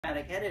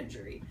traumatic head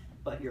injury,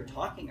 but you're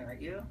talking,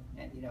 aren't you?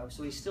 And you know,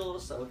 so he's still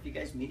also, if you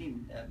guys meet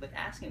him, but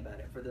asking about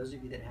it for those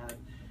of you that have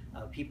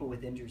people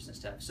with injuries and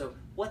stuff. So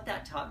what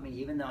that taught me,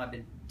 even though I've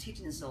been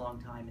teaching this a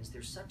long time, is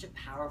there's such a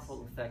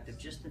powerful effect of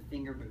just the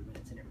finger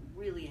movements, and it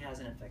really has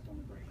an effect on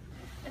the brain.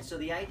 And so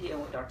the idea,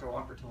 what Dr.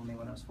 Walker told me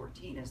when I was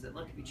 14, is that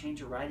look, if you change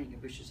your writing, you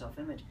boost your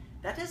self-image.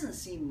 That doesn't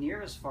seem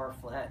near as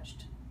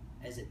far-fetched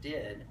as it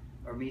did,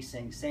 or me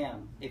saying,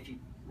 Sam, if you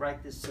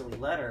write this silly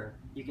letter,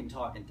 you can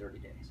talk in 30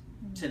 days.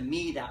 Mm-hmm. To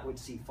me, that would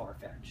seem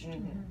far-fetched.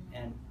 Mm-hmm.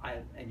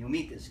 And you'll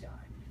meet this guy.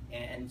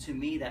 And to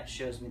me, that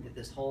shows me that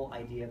this whole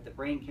idea of the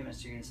brain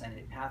chemistry and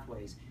synaptic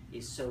pathways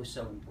is so,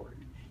 so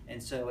important.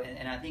 And so,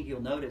 and I think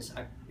you'll notice,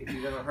 if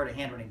you've ever heard a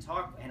handwriting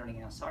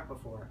analysis talk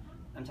before,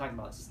 I'm talking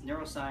about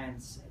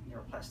neuroscience,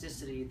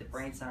 neuroplasticity, the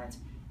brain science.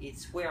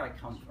 It's where I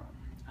come from.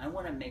 I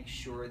want to make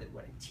sure that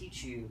what I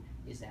teach you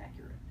is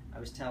accurate. I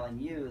was telling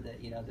you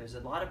that, you know, there's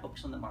a lot of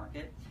books on the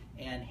market,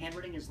 and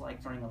handwriting is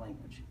like learning a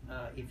language.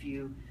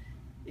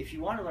 If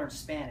you want to learn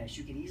Spanish,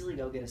 you can easily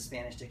go get a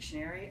Spanish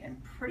dictionary,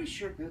 and pretty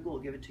sure Google will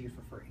give it to you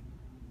for free.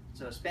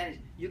 So Spanish,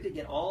 you could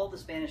get all the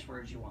Spanish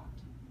words you want,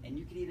 and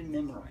you could even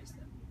memorize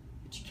them,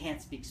 but you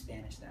can't speak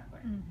Spanish that way.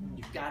 Mm-hmm.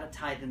 You've got to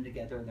tie them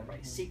together in the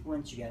right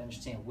sequence. You got to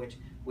understand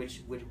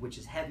which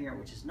is heavier and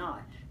which is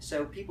not.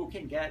 So people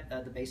can get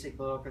the basic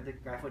book or the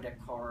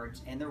Graphodeck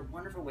cards, and they're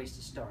wonderful ways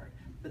to start.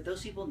 But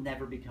those people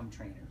never become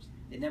trainers.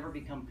 They never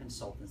become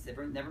consultants. They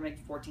never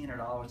make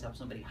 $1,400 to help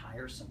somebody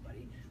hire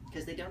somebody,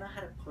 because they don't know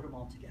how to put them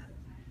all together.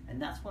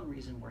 And that's one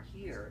reason we're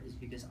here, is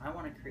because I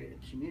want to create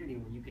a community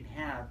where you can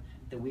have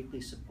the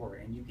weekly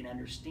support and you can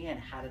understand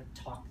how to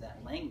talk that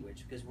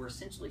language, because we're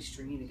essentially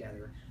stringing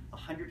together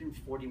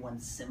 141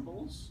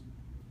 symbols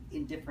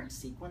in different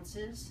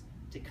sequences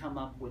to come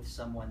up with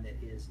someone that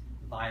is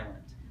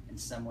violent and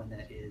someone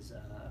that is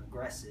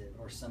aggressive,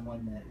 or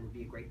someone that would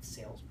be a great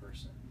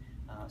salesperson.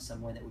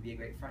 Someone that would be a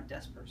great front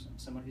desk person.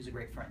 Someone who's a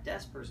great front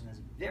desk person has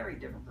a very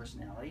different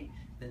personality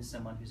than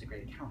someone who's a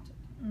great accountant.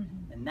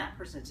 Mm-hmm. And that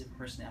person has a different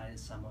personality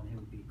is someone who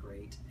would be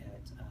great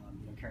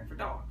at caring for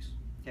dogs.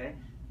 Okay,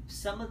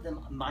 some of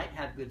them might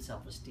have good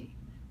self-esteem,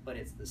 but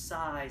it's the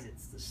size,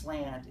 it's the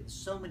slant, it's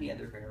so many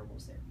other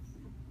variables there.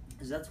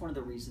 So that's one of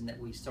the reasons that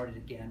we started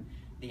again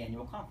the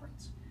annual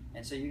conference.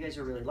 And so you guys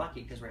are really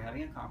lucky, because we're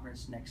having a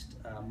conference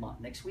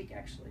next week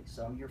actually.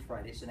 So I'm here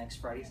Friday. So next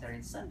Friday, Saturday,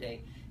 and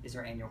Sunday is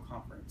our annual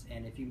conference.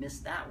 And if you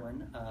missed that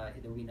one,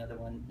 there will be another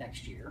one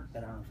next year.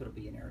 But I don't know if it'll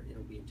be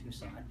it'll be in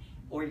Tucson,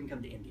 or you can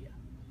come to India.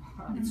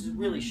 It's a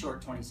really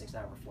short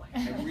 26-hour flight.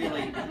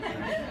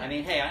 I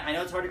mean, hey, I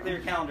know it's hard to clear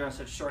your calendar on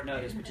such short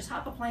notice, but just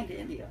hop a plane to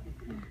India.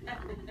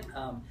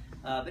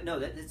 But no,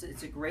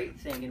 it's a great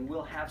thing, and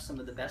we'll have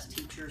some of the best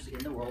teachers in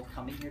the world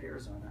coming here to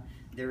Arizona.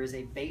 There is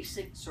a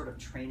basic sort of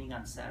training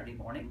on Saturday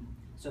morning.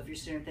 So if you're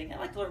sitting there thinking,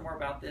 I'd like to learn more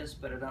about this,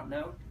 but I don't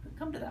know,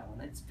 come to that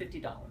one. It's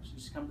 $50.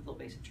 Just come to the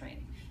basic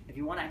training. If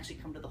you want to actually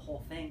come to the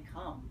whole thing,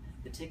 come.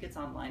 The tickets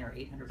online are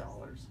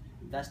 $800.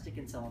 Vesta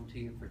can sell them to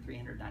you for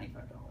 $395.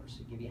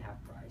 So give you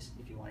half price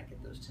if you want to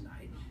get those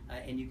tonight.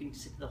 And you can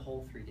sit the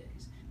whole 3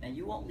 days. Now,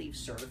 you won't leave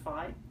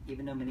certified,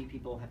 even though many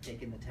people have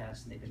taken the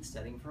test and they've been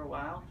studying for a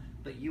while,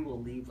 but you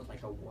will leave with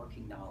like a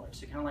working knowledge.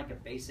 So kind of like a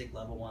basic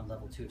level 1,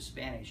 level 2 of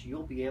Spanish.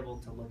 You'll be able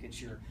to look at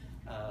your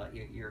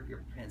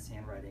parent's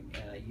handwriting.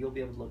 You'll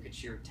be able to look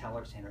at your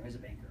teller's handwriting as a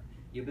banker.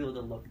 You'll be able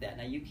to look at that.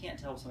 Now, you can't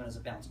tell if someone has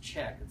a bounced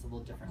check. It's a little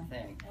different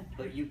thing.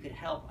 But you could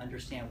help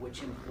understand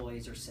which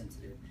employees are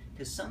sensitive.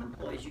 Because some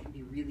employees you can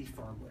be really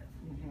firm with.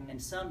 Mm-hmm. And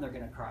some they're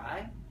going to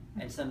cry.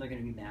 And some they're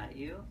going to be mad at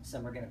you.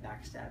 Some are going to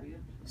backstab you.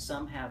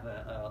 Some have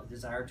a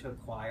desire to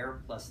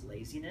acquire plus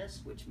laziness,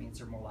 which means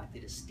they're more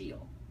likely to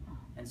steal.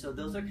 And so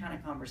those are kind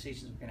of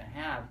conversations we're going to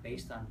have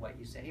based on what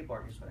you say, hey,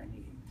 Bart, here's what I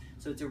need.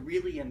 So it's a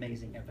really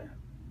amazing event.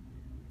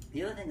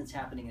 The other thing that's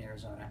happening in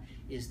Arizona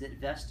is that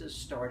Vesta's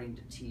starting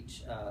to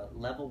teach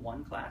level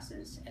 1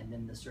 classes and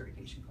then the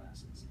certification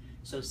classes.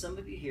 So some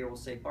of you here will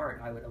say,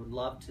 Bart, I would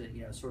love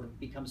to, sort of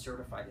become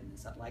certified in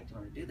this. I'd like to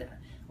learn to do that.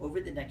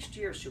 Over the next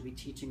year, she'll be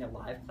teaching a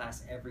live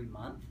class every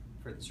month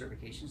for the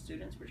certification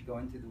students, which are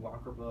going through the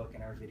Walker book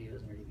and our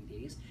videos and our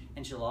DVDs.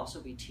 And she'll also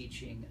be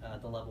teaching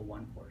the level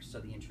 1 course, so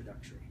the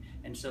introductory.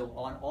 And so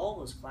on all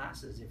those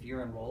classes, if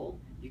you're enrolled,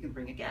 you can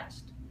bring a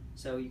guest.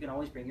 So you can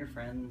always bring your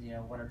friends,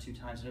 1 or 2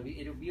 times. It'll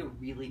be a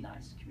really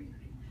nice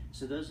community.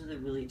 So those are the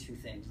really 2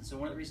 things. And so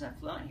one of the reasons I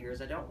flew out here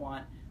is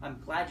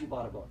I'm glad you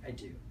bought a book. I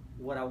do.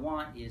 What I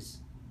want is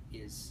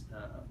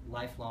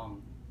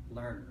lifelong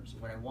learners.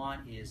 What I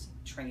want is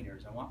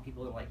trainers. I want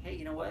people that are like, hey,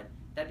 you know what?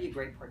 That'd be a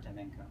great part-time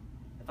income.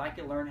 If I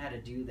could learn how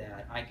to do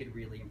that, I could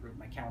really improve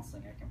my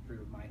counseling. I can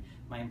improve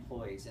my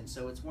employees. And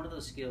so it's one of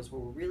those skills where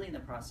we're really in the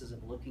process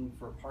of looking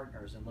for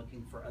partners and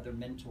looking for other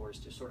mentors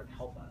to sort of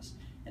help us.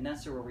 And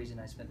that's the real reason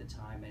I spend the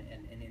time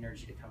and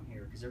energy to come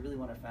here, because I really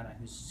want to find out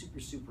who's super,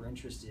 super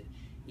interested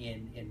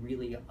in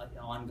really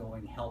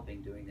ongoing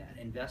helping doing that.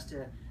 And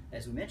Vesta,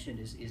 as we mentioned,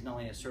 is not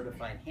only a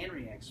certified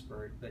handwriting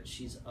expert, but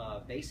she's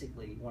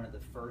basically one of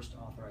the first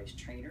authorized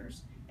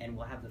trainers and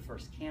will have the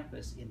first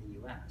campus in the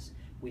U.S.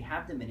 we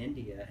have them in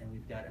India, and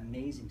we've got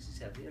amazing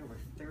success. We had over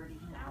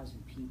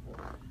 30,000 people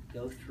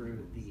go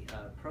through the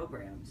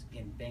programs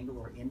in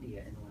Bangalore,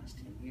 India in the last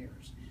 10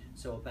 years.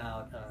 So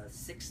about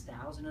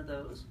 6,000 of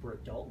those were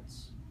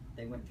adults.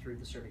 They went through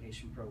the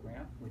certification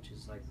program, which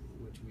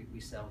we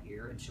sell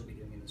here, and she'll be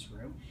doing in this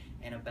room.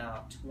 And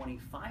about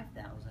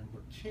 25,000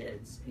 were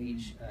kids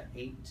aged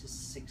 8 to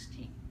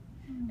 16.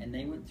 And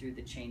they went through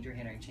the Change Your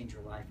Handwriting, Change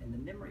Your Life and the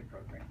memory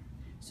program.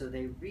 So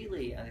they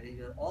really,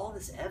 all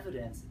this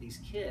evidence that these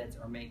kids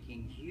are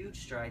making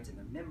huge strides in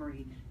their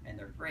memory and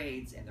their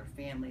grades and their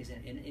families.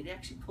 And it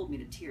actually pulled me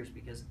to tears,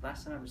 because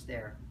last time I was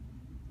there,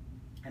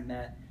 I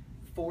met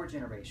 4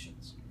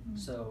 generations.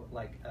 So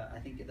I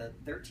think the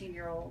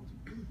 13-year-old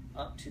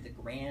up to the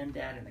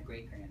granddad and the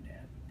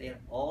great-granddad, they had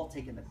all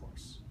taken the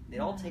course. They'd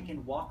all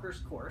taken Walker's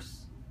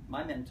course,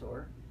 my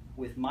mentor,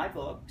 with my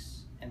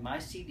books and my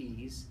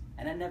CDs,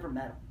 and I never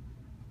met them.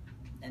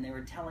 And they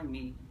were telling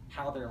me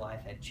how their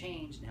life had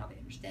changed and how they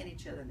understand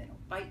each other and they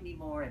don't fight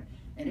anymore.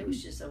 And it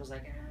was just, I was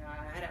like,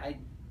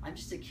 I'm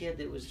just a kid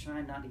that was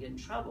trying not to get in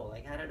trouble.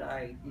 Like, how did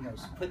I,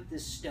 put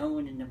this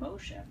stone into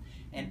motion?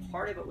 And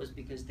part of it was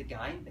because the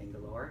guy in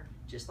Bangalore,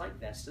 just like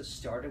Vesta,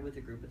 started with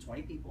a group of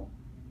 20 people.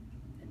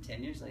 And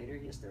 10 years later,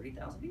 he has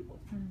 30,000 people,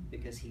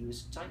 because he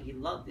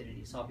loved it, and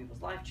he saw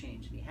people's life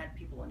change, and he had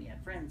people, and he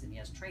had friends, and he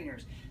has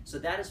trainers. So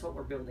that is what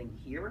we're building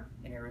here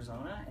in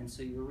Arizona. And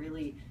so you're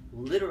really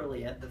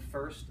literally at the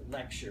first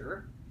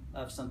lecture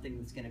of something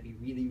that's going to be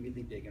really,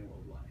 really big and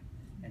worldwide.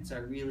 And so I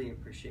really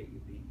appreciate you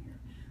being here.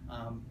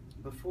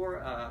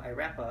 Before I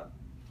wrap up,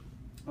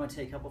 I want to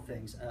tell you a couple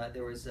things.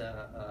 There was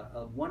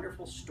a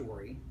wonderful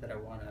story that I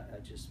want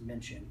to just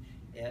mention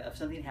of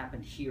something that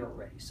happened here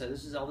already. So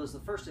this is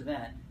the first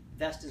event.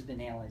 Vesta's been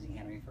analyzing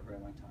handwriting for a very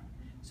long time.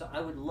 So I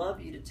would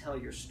love you to tell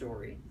your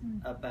story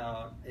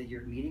about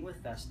your meeting with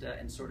Vesta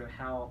and sort of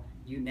how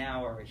you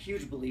now are a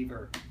huge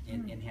believer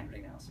in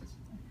handwriting analysis.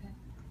 Okay.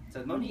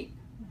 So Monique,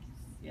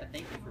 yeah,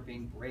 thank you for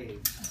being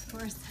brave. Of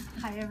course.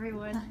 Hi,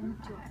 everyone.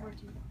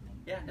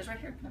 Yeah, that's right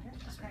here.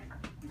 Okay.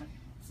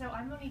 So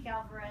I'm Monique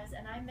Alvarez,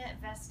 and I met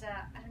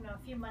Vesta, I don't know,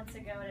 a few months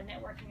ago at a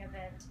networking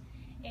event,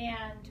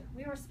 and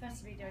we were supposed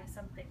to be doing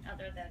something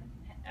other than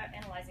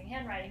analyzing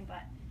handwriting,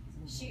 but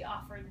she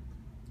offered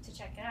to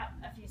check it out,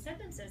 a few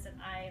sentences, and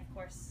I, of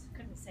course,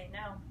 couldn't say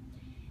no.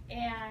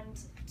 And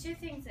 2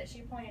 things that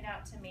she pointed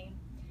out to me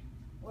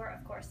were,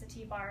 of course, the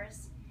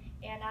T-bars,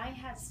 and I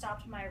had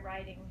stopped my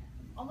writing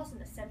almost in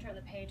the center of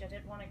the page. I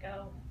didn't want to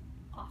go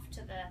off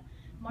to the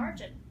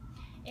margin.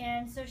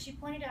 And so she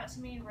pointed out to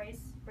me,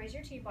 raise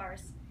your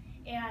T-bars,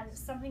 and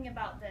something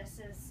about this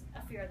is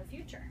a fear of the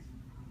future.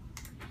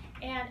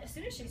 And as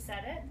soon as she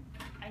said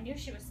it, I knew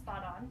she was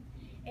spot on.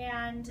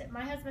 And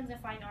my husband's a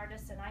fine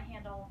artist, and I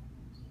handle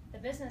the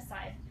business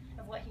side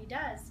of what he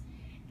does.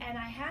 And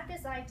I had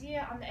this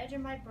idea on the edge of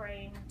my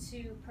brain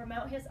to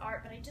promote his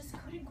art, but I just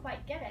couldn't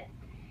quite get it.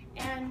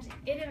 And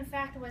it, in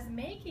fact, was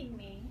making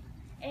me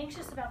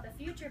anxious about the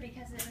future,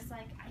 because it was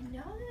like, I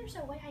know there's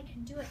a way I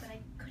can do it, but I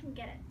couldn't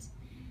get it.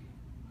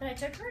 But I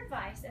took her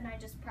advice, and I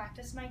just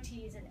practiced my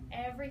T's, and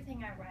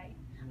everything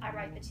I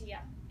write the T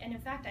up. And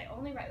in fact, I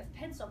only write with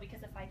pencil,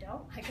 because if I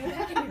don't, I go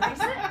back and erase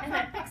it, and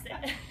I fix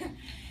it.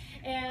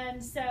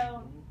 And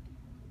so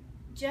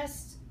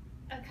just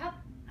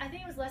I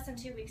think it was less than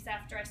 2 weeks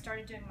after I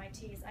started doing my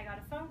T's, I got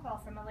a phone call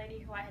from a lady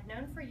who I had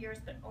known for years,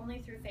 but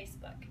only through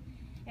Facebook.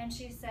 And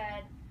she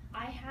said,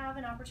 I have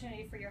an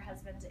opportunity for your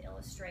husband to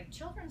illustrate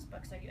children's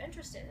books. Are you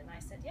interested? And I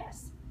said,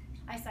 yes.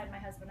 I signed my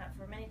husband up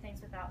for many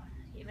things without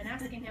even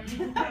asking him.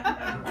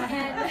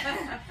 And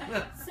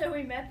so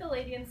we met the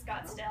lady in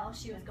Scottsdale.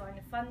 She was going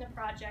to fund the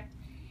project.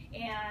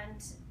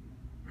 And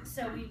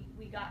so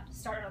we got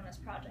started on this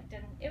project.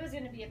 And it was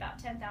going to be about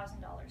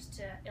 $10,000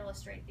 to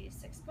illustrate these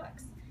 6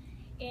 books.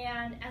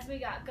 And as we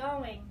got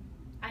going,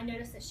 I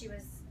noticed that she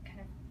was kind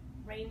of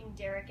reining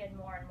Derek in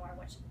more and more,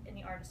 which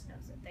any artist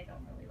knows that they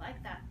don't really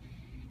like that.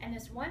 And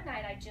this one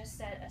night I just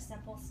said a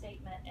simple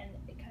statement, and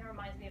it kind of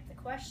reminds me of the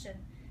question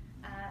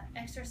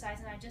exercise,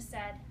 and I just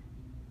said,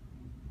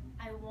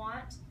 I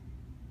want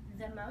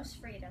the most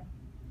freedom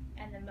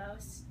and the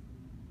most,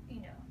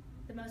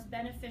 the most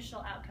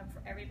beneficial outcome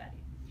for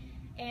everybody.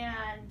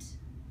 And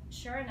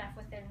sure enough,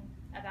 within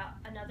about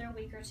another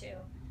week or 2,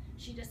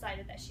 she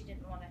decided that she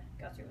didn't want to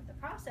go through with the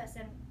process.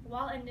 And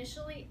while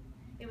initially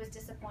it was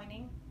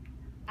disappointing,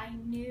 I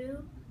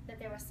knew that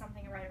there was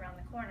something right around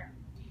the corner.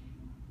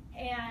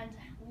 And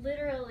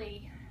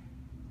literally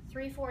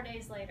 3-4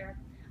 days later,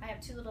 I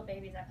have 2 little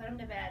babies. I put them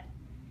to bed,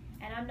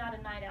 and I'm not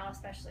a night owl,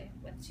 especially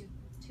with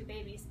two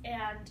babies.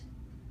 And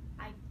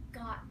I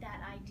got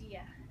that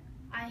idea.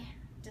 I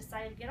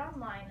decided to get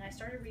online, and I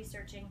started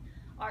researching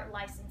art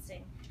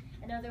licensing.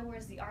 In other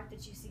words, the art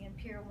that you see in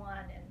Pier 1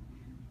 and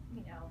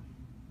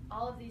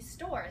all of these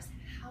stores.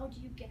 How do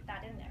you get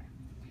that in there?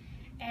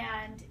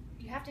 And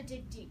you have to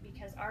dig deep,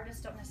 because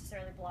artists don't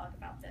necessarily blog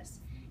about this.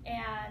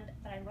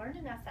 But I learned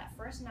enough that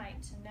first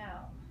night to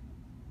know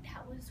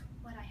that was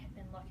what I had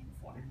been looking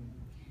for.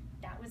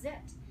 That was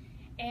it.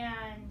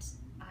 And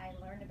I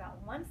learned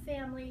about one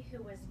family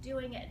who was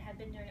doing it and had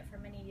been doing it for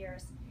many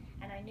years.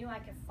 and I knew I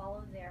could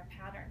follow their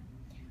pattern.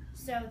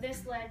 So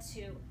this led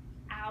to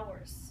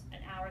hours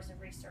and hours of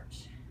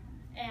research.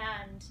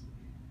 And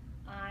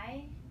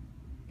I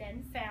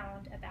then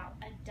found about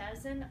a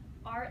dozen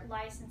art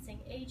licensing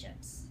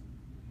agents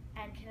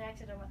and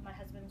connected them with my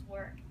husband's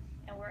work,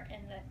 and we're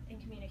in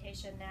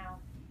communication now.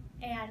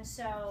 And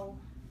so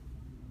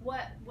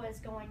what was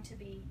going to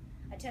be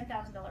a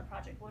 $10,000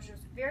 project, which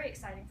was very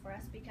exciting for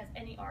us because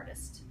any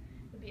artist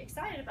would be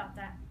excited about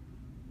that.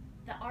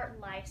 The art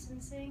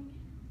licensing,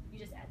 you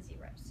just add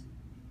zeros.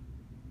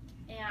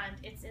 And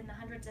it's in the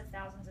hundreds of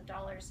thousands of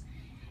dollars.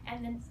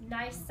 And the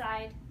nice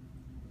side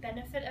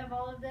benefit of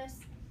all of this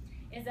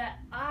is that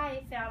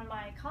I found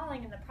my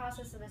calling in the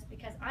process of this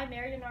because I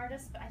married an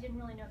artist, but I didn't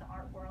really know the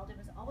art world. It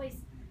was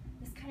always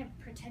this kind of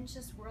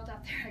pretentious world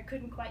out there I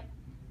couldn't quite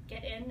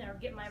get in or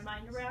get my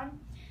mind around.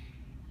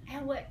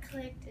 And what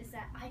clicked is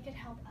that I could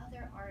help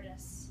other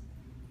artists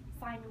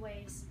find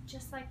ways,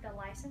 just like the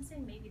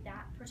licensing, maybe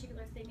that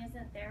particular thing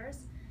isn't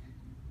theirs,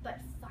 but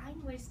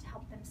find ways to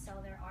help them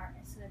sell their art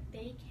so that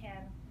they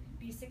can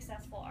be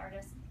successful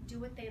artists, do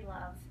what they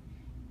love,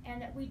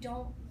 and that we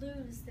don't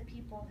lose the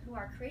people who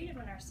are creative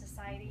in our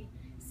society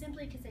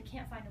simply because they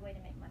can't find a way to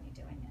make money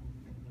doing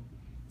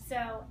it.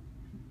 So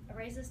I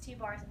raise those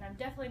T-bars, and I'm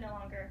definitely no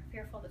longer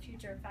fearful of the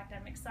future. In fact,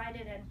 I'm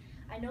excited, and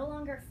I no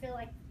longer feel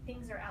like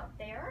things are out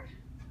there.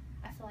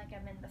 I feel like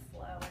I'm in the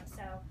flow, and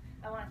so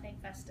I want to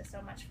thank Vesta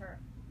so much for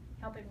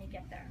helping me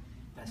get there.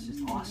 That's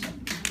just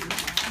awesome.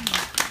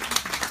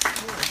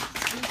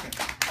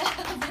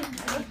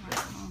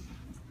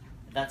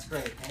 That's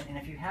great. And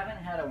if you haven't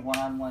had a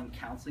one-on-one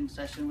counseling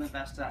session with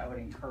Vesta, I would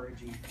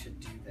encourage you to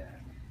do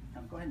that.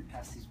 Go ahead and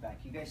pass these back.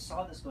 You guys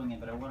saw this going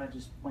in, but I want to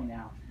just point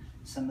out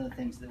some of the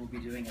things that we'll be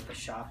doing at the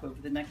shop over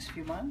the next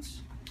few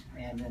months,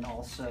 and then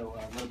also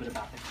a little bit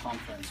about the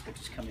conference, which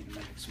is coming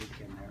next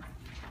weekend there.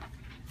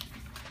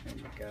 There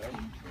you go.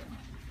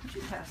 Would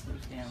you pass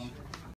those down?